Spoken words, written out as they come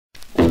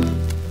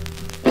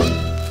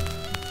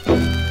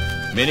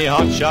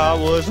Minni-Ha-Cha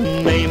was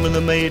the name of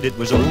the maid, it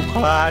was old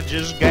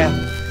Kaw-Liga's gal.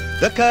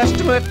 The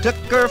customer took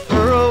her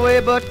fur away,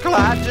 but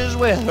Kaw-Liga's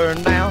with her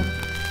now.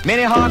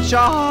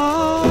 Minni-Ha-Cha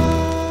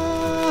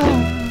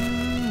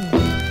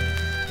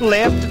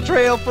left a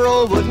trail for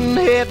old wooden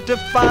head to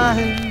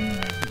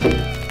find.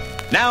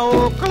 Now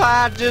old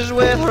Kaw-Liga's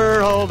with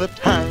her all the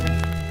time.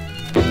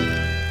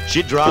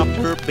 She dropped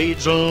her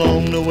beads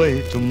along the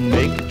way to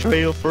make a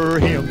trail for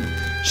him.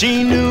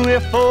 She knew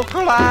if old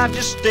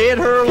Kaw-Liga stayed,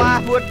 her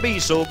life would be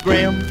so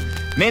grim.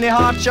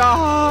 Minni-Ha-Cha,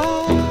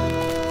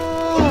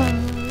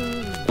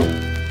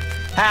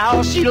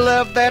 how she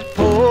loved that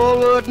poor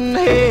wooden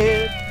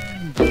head,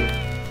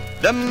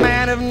 the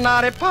man of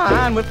knotty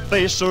pine with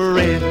face so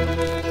red.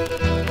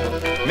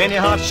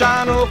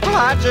 Minni-Ha-Cha and old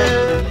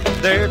Kaw-Liga,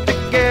 they're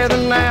together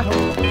now.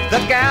 The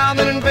gal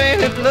that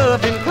invented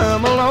loving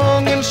come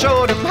along and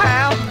showed them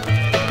how.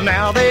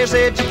 Now they're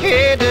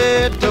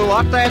educated to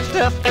what that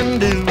stuff can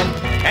do,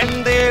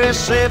 and they're as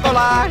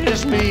civilized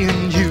as me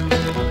and you.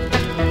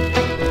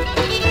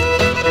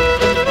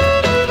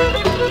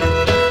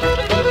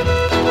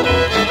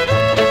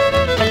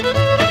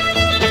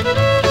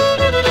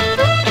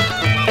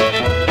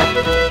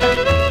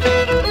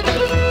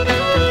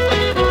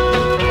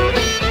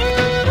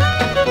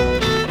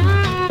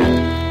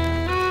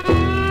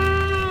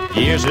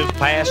 Years have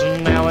passed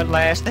and now at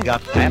last they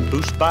got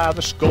papoosed by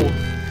the score.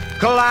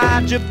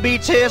 Kaw-Liga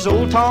beats his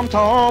old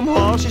tom-tom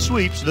while she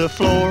sweeps the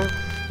floor.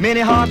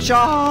 Minni-Ha-Cha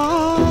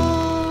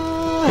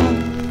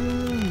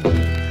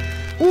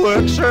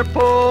works her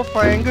poor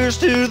fingers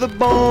to the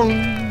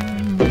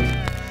bone,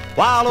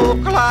 while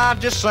old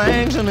Kaw-Liga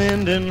sings an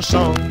ending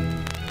song.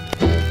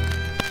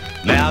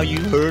 Now you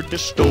heard the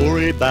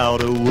story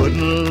about a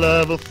wooden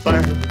love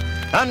affair,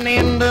 an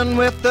ending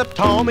with the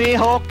Tommy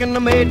Hawk and the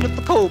maid with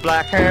the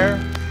coal-black hair.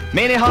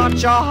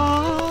 Minni-Ha-Cha,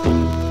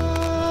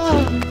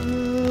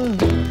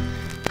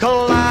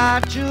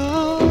 Kaw-Liga,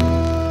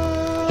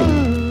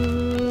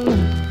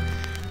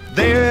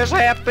 they're as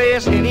happy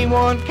as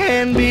anyone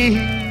can be,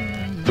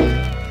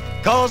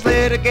 'cause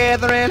they're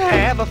together and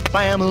have a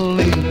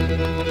family.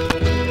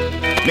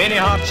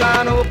 Minni-Ha-Cha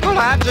and old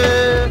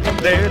Kaw-Liga,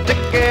 they're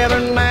together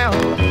now.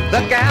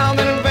 The gal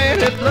that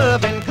invented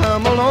loving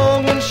come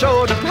along and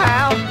showed them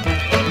how.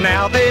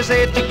 Now they're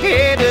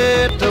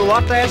educated to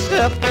what that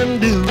stuff can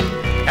do,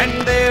 and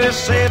they're as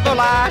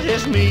civilized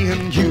as me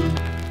and you.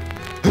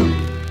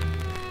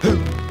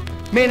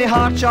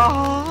 Minni-Ha-Cha,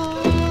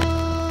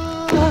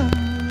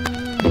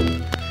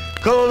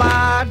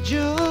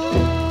 Kaw-Liga,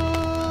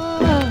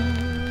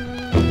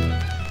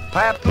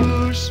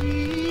 Papoose.